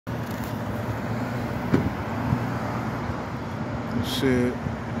See it.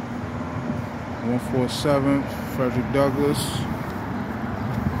 147 Frederick Douglass.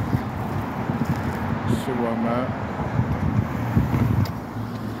 See where I'm at.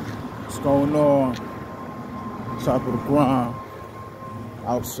 What's going on? Top of the grind.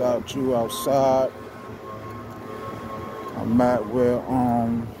 Outside, you outside. I'm at where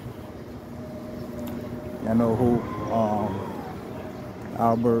I know who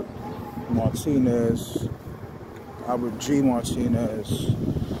Albert G. Martinez,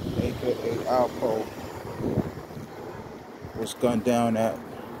 aka Alpo, was gunned down at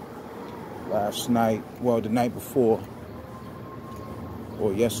last night, well, the night before,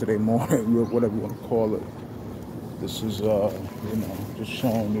 or yesterday morning, whatever you want to call it. This is, just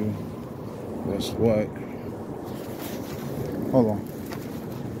showing you what's what. Hold on.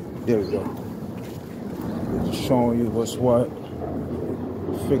 There we go. Just showing you what's what.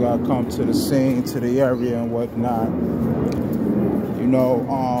 Figure I'd come to the scene, to the area and whatnot. You know,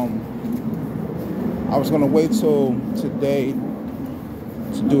 I was gonna wait till today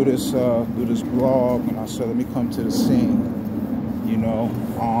to do this vlog, and I said let me come to the scene. You know,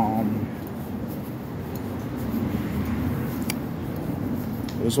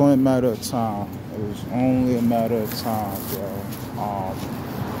 it was only a matter of time. It was only a matter of time, bro.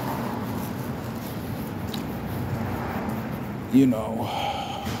 You know,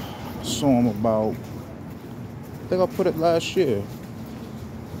 I saw him about, I think I put it last year.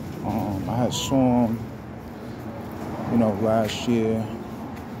 I had saw him, you know, last year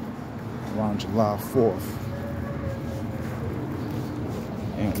around July 4th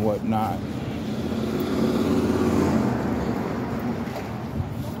and whatnot.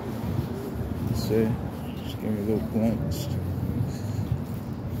 See, just give me a little glimpse.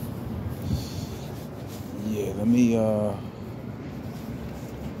 Yeah, let me, I'm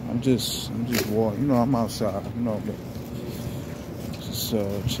just walking, you know, I'm outside, you know, just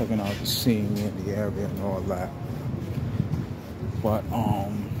checking out the scene in the area and all that. But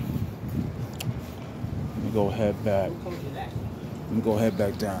let me go head back. Let me go head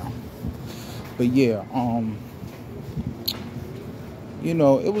back down. But yeah, you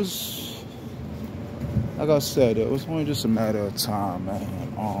know, it was, like I said, it was only just a matter of time, man.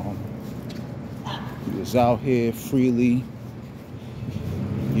 He was out here freely.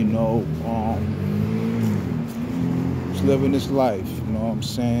 You know, just living his life, you know what I'm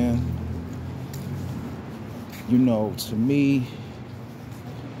saying? You know, to me,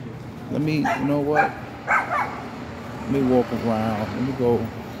 you know what? Let me walk around, let me go,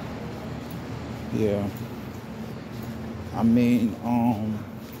 yeah. I mean,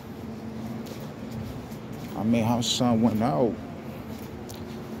 how son went out,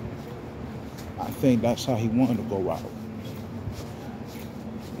 I think that's how he wanted to go out.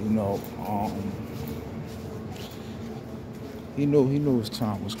 You know, he knew his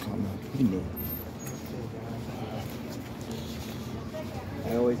time was coming. He knew.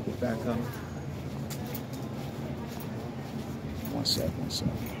 I always get back up. One sec.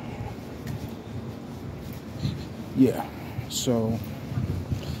 Yeah. So,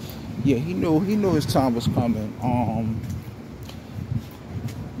 yeah, he knew his time was coming.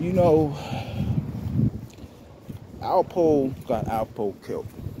 You know, Alpo got Alpo killed.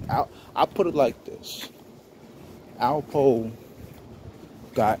 I put it like this. Alpo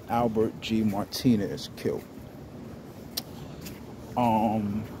got Albert G. Martinez killed. How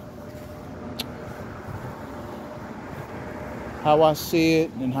I see it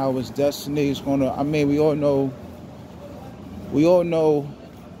and how his destiny is gonna, I mean, we all know,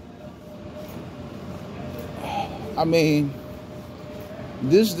 I mean,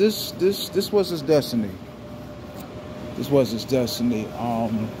 this was his destiny. This was his destiny.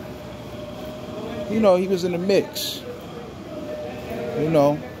 You know, he was in the mix. You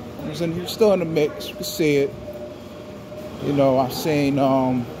know, he was still in the mix. You can see it. You know, I've seen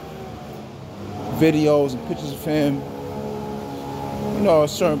videos and pictures of him. You know,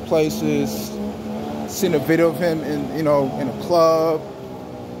 certain places. Seen a video of him in a club.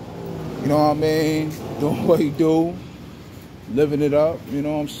 You know what I mean? Doing what he do, living it up. You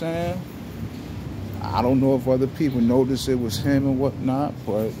know what I'm saying? I don't know if other people noticed it was him and whatnot,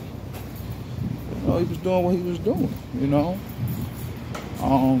 but you know, he was doing what he was doing, you know.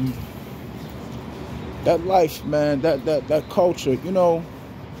 That life, man, that culture, you know,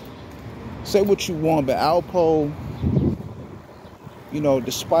 say what you want, but Alpo, you know,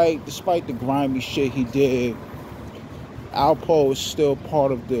 despite the grimy shit he did, Alpo is still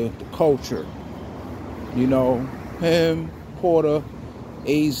part of the culture. You know, him, Porter,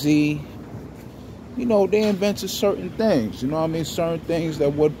 AZ, you know, they invented certain things, you know what I mean? Certain things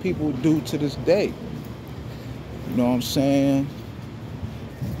that what people do to this day. You know what I'm saying?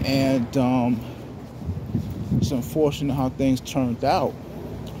 And it's unfortunate how things turned out.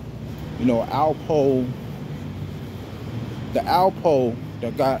 You know, the Alpo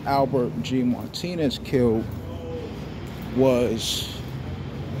that got Albert G. Martinez killed was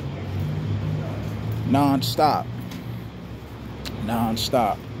non-stop.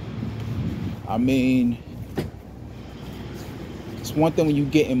 I mean, it's one thing when you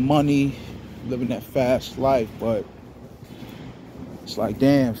getting money, living that fast life, but it's like,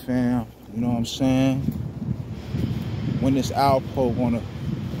 damn, fam, you know what I'm saying? When is Alpo gonna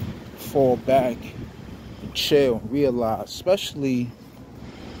fall back and chill and realize, especially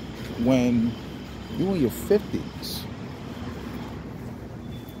when you in your 50s.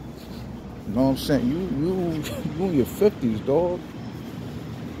 You know what I'm saying? You in your 50s, dog.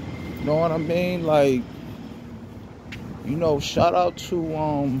 You know what I mean? Like, you know, shout out to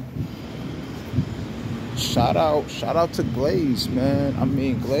Glaze, man. I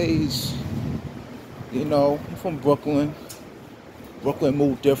mean, Glaze, you know, I'm from Brooklyn. Brooklyn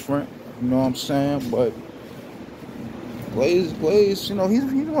moved different, you know what I'm saying? But Glaze, you know, he's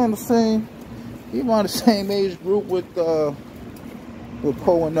on the same age group with Poe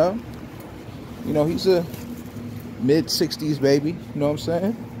and them. You know, he's a mid-60s baby, you know what I'm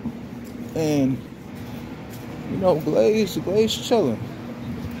saying? And you know, Glaze chilling.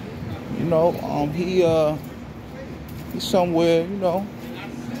 You know, he's somewhere, you know,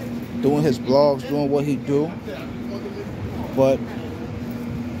 doing his blogs, doing what he do. But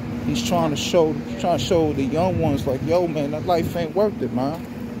he's trying to show the young ones, like, yo, man, that life ain't worth it, man.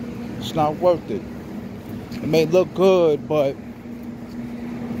 It's not worth it. It may look good, but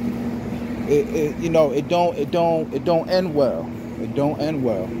you know, it don't end well. It don't end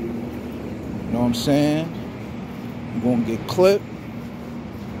well. You know what I'm saying? You're gonna get clipped,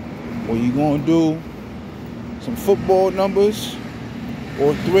 or you're gonna do some football numbers,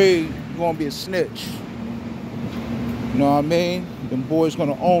 or 3, you're gonna be a snitch. You know what I mean? Them boys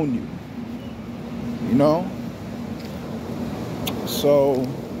gonna own you. You know? So,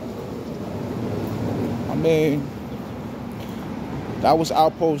 I mean, that was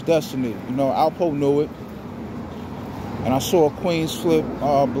Alpo's destiny. You know, Alpo knew it. And I saw a Queens Flip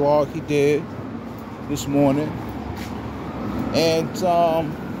blog he did this morning. And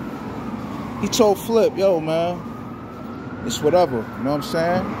he told Flip, yo, man, it's whatever. You know what I'm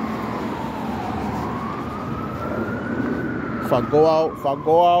saying? If I go out, I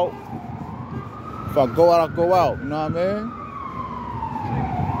go out. You know what I mean?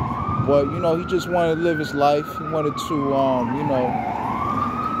 But, you know, he just wanted to live his life. He wanted to, you know,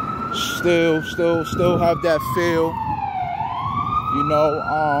 still have that feel. You know,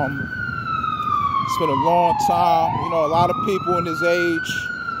 it's been a long time. You know, a lot of people in this age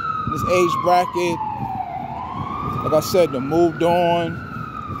bracket, like I said, they moved on.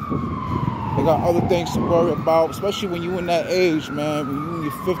 They got other things to worry about, especially when you in that age, man. When you in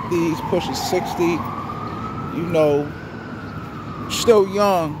your 50s, pushing 60, you know, still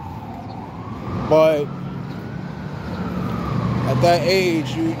young, but at that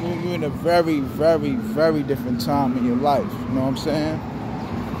age, you're in a very, very, very different time in your life. You know what I'm saying?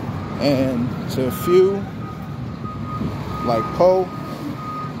 And to a few, like Poe,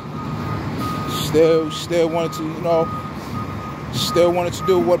 still wanted to, you know,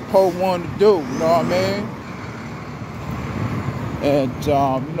 do what Poe wanted to do. You know what I mean? And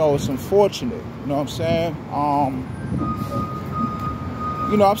you know, it's unfortunate. You know what I'm saying?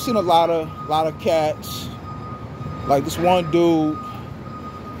 You know, I've seen a lot of cats. Like this one dude,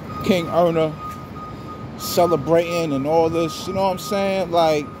 King Erna, celebrating and all this, you know what I'm saying?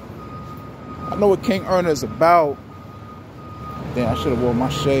 Like, I know what King Erna is about. Damn, I should have worn my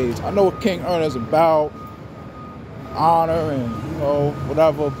shades. I know what King Erna is about. Honor and, you know,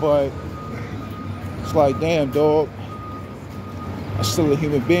 whatever, but it's like, damn, dog, I'm still a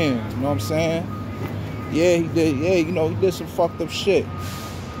human being, you know what I'm saying? Yeah, he did, yeah, you know, he did some fucked up shit.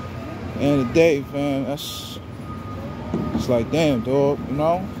 And the day, man, it's like, damn, dog, you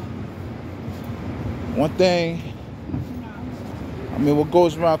know? One thing, I mean, what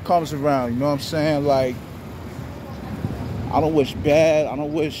goes around comes around, you know what I'm saying? Like, I don't wish bad, I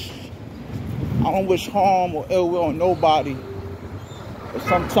don't wish harm or ill will on nobody. But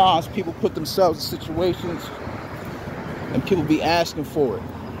sometimes people put themselves in situations and people be asking for it.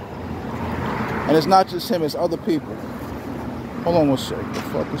 And it's not just him, it's other people. Hold on one second. What the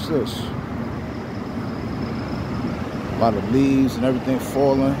fuck is this? A lot of leaves and everything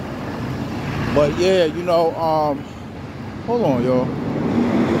falling. But yeah, you know, hold on, y'all.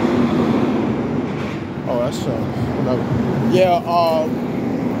 Oh, that's whatever. Yeah,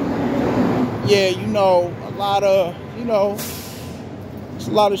 yeah, you know, a lot of, you know, It's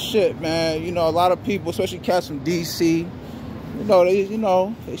a lot of shit, man. You know, a lot of people, especially cats from DC,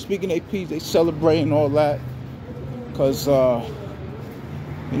 they speaking their piece, they celebrating all that. Cause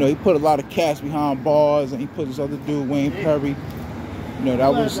he put a lot of cats behind bars, and he put this other dude, Wayne Perry.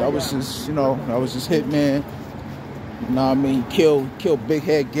 That was his, that was his hitman. You know what I mean? He killed Big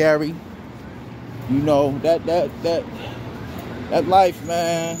Head Gary. That life,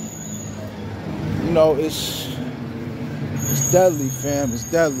 man. It's deadly, fam. It's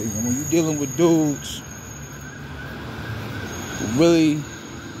deadly. And when you're dealing with dudes who really,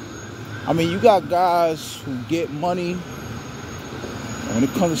 you got guys who get money, and when it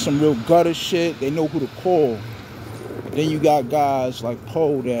comes to some real gutter shit, they know who to call. Then you got guys like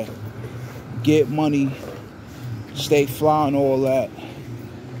Poe that get money, stay fly and all that.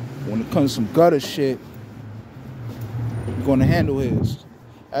 When it comes to some gutter shit, you're gonna handle his,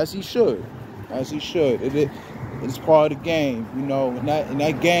 as he should. It's part of the game, In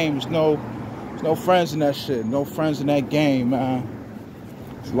that game, there's no friends in that shit. No friends in that game, man.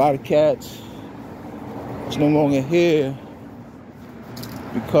 There's a lot of cats that's no longer here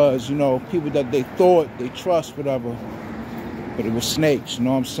because people that they thought they trust, whatever, but it was snakes. You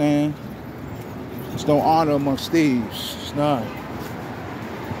know what I'm saying? There's no honor amongst thieves. It's not.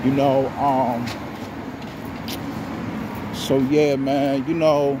 So yeah, man.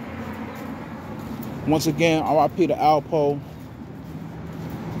 Once again, R.I.P. to Alpo.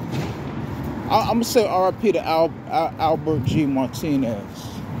 I'm gonna say R.I.P. to Albert G. Martinez.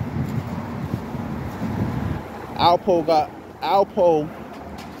 Alpo's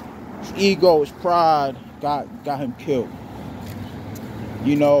ego, his pride got him killed.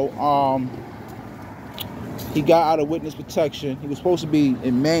 He got out of witness protection. He was supposed to be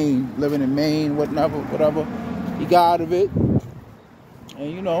in Maine, living in Maine, whatever. He got out of it,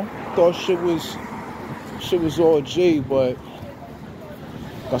 and thought shit was all G, but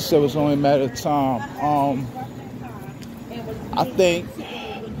like I said, it was only a matter of time. I think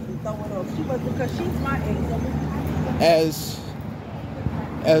as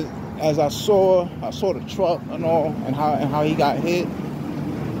I saw the truck and all, and how he got hit.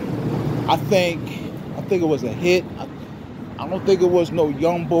 I think it was a hit. I don't think it was no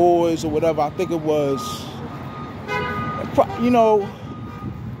young boys or whatever. I think it was, a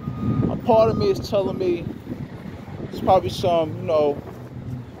part of me is telling me it's probably some,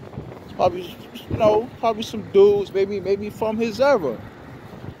 probably some dudes, maybe from his era.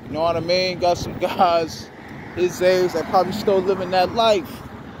 You know what I mean? Got some guys his age that probably still living that life.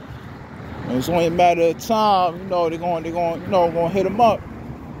 And it's only a matter of time, they're going to hit him up.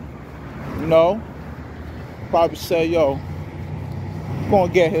 Probably say, yo,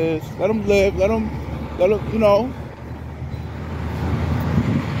 gonna get his. Let him live. Let him,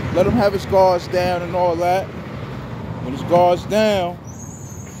 let him have his guards down and all that. When his guards down,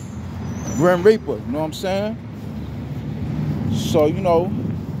 Grim Reaper, you know what I'm saying? So,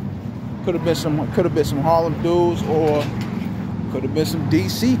 could have been some Harlem dudes, or could have been some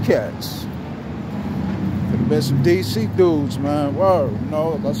DC cats. Could have been some DC dudes, man. Word,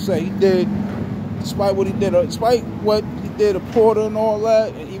 like I say, he did, despite what he did to Porter and all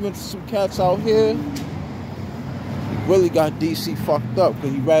that, and even some cats out here, he really got DC fucked up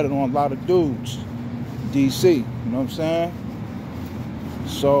because he ratted on a lot of dudes. DC, you know what I'm saying?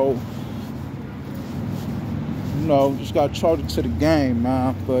 So, just got charged to the game,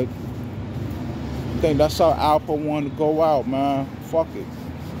 man. But I think that's how Alpo wanted to go out, man. Fuck it.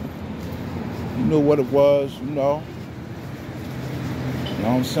 You knew what it was, You know what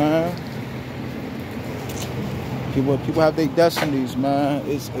I'm saying? People have their destinies, man.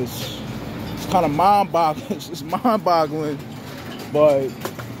 It's kind of mind-boggling. It's mind-boggling, but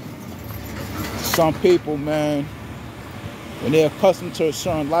some people, man, when they're accustomed to a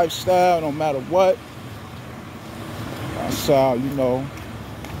certain lifestyle, no matter what, that's how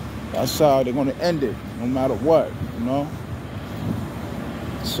they're gonna end it, no matter what,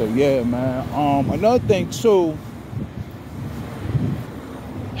 So yeah, man. Another thing too.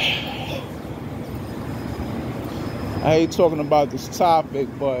 I hate talking about this topic,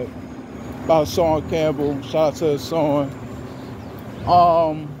 but about Sean Campbell. Shout out to Sean.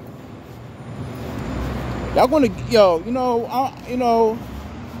 Y'all gonna,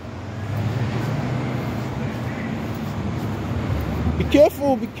 be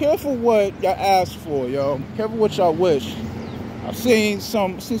careful what y'all ask for, yo. Be careful what y'all wish. I've seen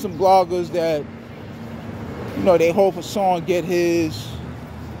some bloggers that, they hope Hassan get his,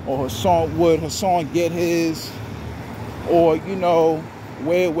 or Hassan get his, or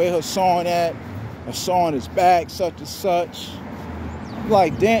where Hassan at? Hassan is back, such and such.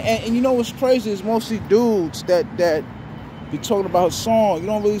 Like, damn, and what's crazy is mostly dudes that be talking about her song. You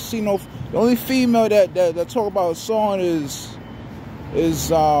don't really see no. The only female that talk about her song is this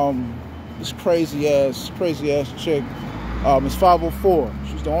crazy ass chick. It's 504.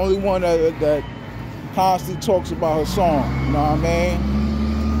 She's the only one that constantly talks about her song. You know what I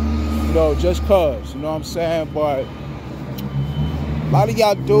mean? You know, just cause. You know what I'm saying? But a lot of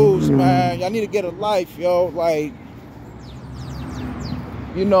y'all dudes, man, y'all need to get a life, yo. Like,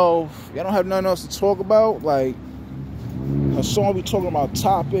 you know, y'all don't have nothing else to talk about. Like, her song be talking about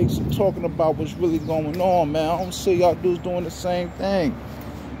topics and talking about what's really going on, man. I don't see y'all dudes doing the same thing.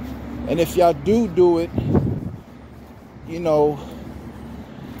 And if y'all do it, you know,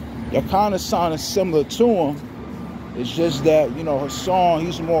 y'all kind of sounding similar to him. It's just that, you know, her song,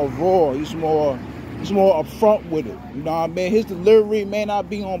 he's more raw. He's more upfront with it. You know what I mean? His delivery may not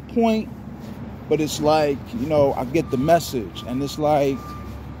be on point, but it's like, you know, I get the message. And it's like,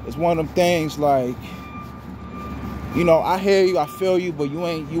 it's one of them things like, you know, I hear you, I feel you, but you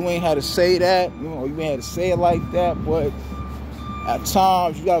ain't had to say that. You know, you ain't had to say it like that. But at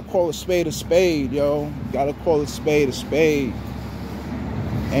times, you gotta call a spade, yo. You gotta call a spade.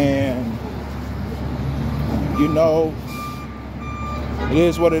 And, you know, it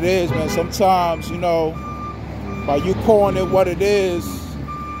is what it is, man. Sometimes, you know, by you calling it what it is,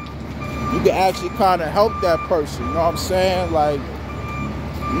 you can actually kind of help that person. You know what I'm saying? Like,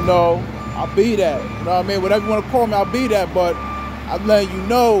 you know, I'll be that. You know what I mean? Whatever you want to call me, I'll be that. But I'm letting you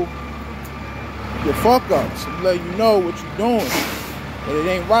know your fuck ups. I'm letting you know what you're doing. And it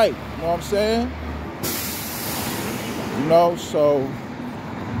ain't right. You know what I'm saying? You know, so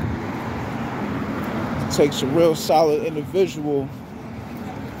it takes a real solid individual,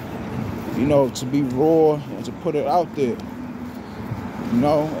 you know, to be raw and to put it out there. You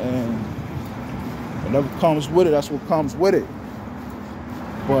know, and whatever comes with it, that's what comes with it.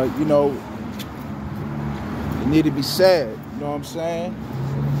 But, you know, it need to be said. You know what I'm saying?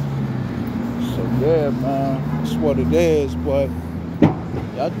 So, yeah, man, that's what it is. But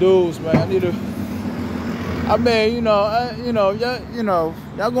y'all dudes, man, I need to. I mean, y'all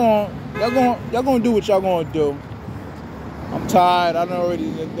gonna do what y'all gonna do. I'm tired. I done already,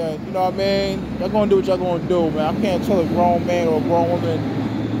 you know what I mean? Y'all gonna do what y'all gonna do, man. I can't tell a grown man or a grown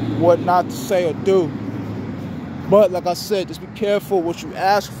woman what not to say or do. But like I said, just be careful what you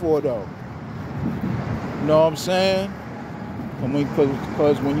ask for, though. You know what I'm saying?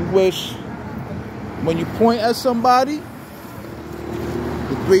 Because when you point at somebody,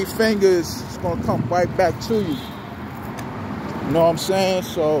 the 3 fingers is gonna come right back to you. You know what I'm saying?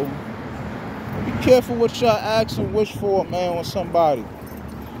 So be careful what y'all ask and wish for, man, on somebody.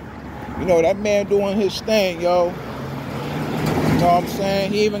 You know, that man doing his thing, yo. You know what I'm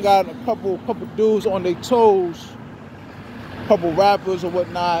saying? He even got a couple dudes on their toes, a couple rappers or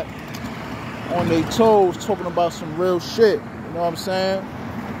whatnot on their toes talking about some real shit. You know what I'm saying?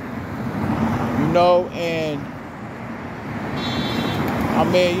 You know, and I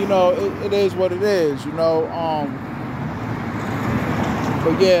mean, you know, it is what it is, you know.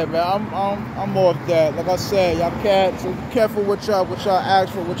 But yeah, man, I'm off that. Like I said, y'all cats, so be careful what y'all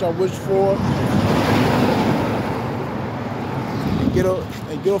ask for, what y'all wish for. And get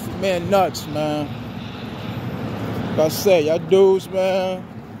off your man nuts, man. Like I said, y'all dudes, man.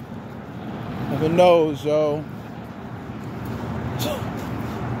 Never knows, yo.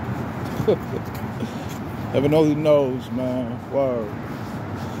 Never know who knows, man. Word.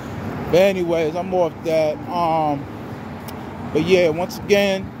 But anyways, I'm off that. But yeah, once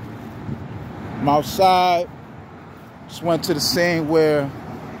again, I'm outside. Just went to the scene where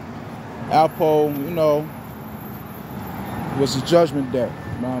Alpo, you know, was the judgment day.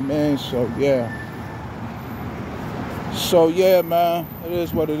 You know what I mean? So yeah. So yeah, man, it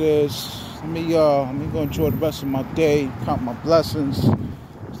is what it is. Let me go enjoy the rest of my day, count my blessings.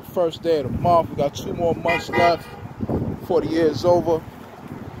 It's the first day of the month. We got 2 more months left before the year is over.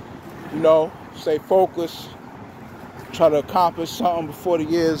 You know, stay focused. Try to accomplish something before the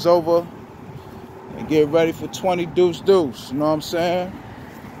year is over. And get ready for 20 deuce. You know what I'm saying?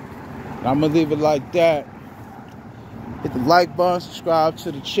 And I'm going to leave it like that. Hit the like button, subscribe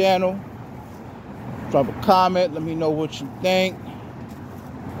to the channel. Drop a comment, let me know what you think.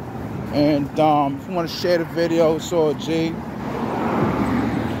 And if you want to share the video, it's all G.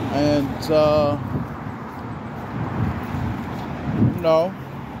 And, you know,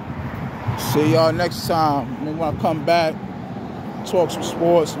 see y'all next time. Maybe when I come back, talk some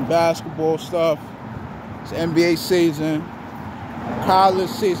sports, some basketball stuff. It's NBA season. College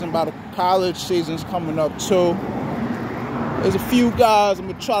season, about the college season's coming up too. There's a few guys I'm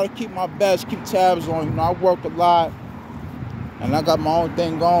going to try to keep my best, keep tabs on. You know, I work a lot, and I got my own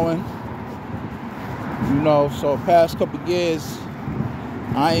thing going. You know, so past couple years,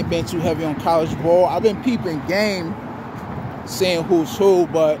 I ain't been too heavy on college ball. I've been peeping game, seeing who's who,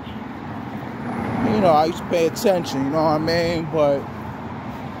 but you know, I used to pay attention, you know what I mean? But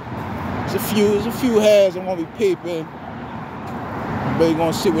there's a few heads I'm gonna be peeping. I'm really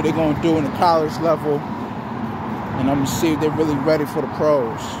gonna see what they're gonna do in the college level, and I'm gonna see if they're really ready for the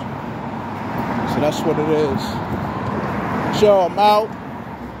pros. So that's what it is. So I'm out.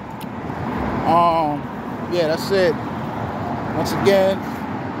 Yeah, that's it. Once again,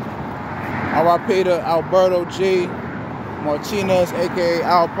 RIP to Alberto G. Martinez, aka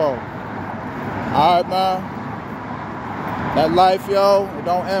Alpo. Alright, man. That life, yo, it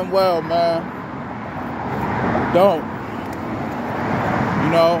don't end well, man. Don't. You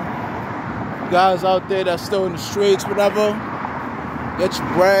know, guys out there that's still in the streets, whatever, get your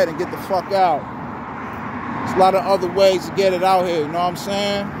bread and get the fuck out. There's a lot of other ways to get it out here, you know what I'm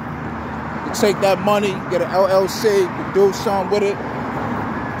saying? You take that money, get an LLC, you do something with it,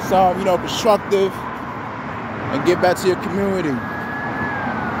 some, you know, constructive, and get back to your community. You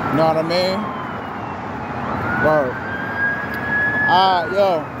know what I mean? Word. Alright,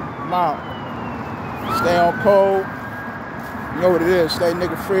 yo, I'm out. Stay on code. You know what it is. Stay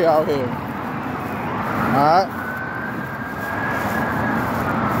nigga free out here. Alright?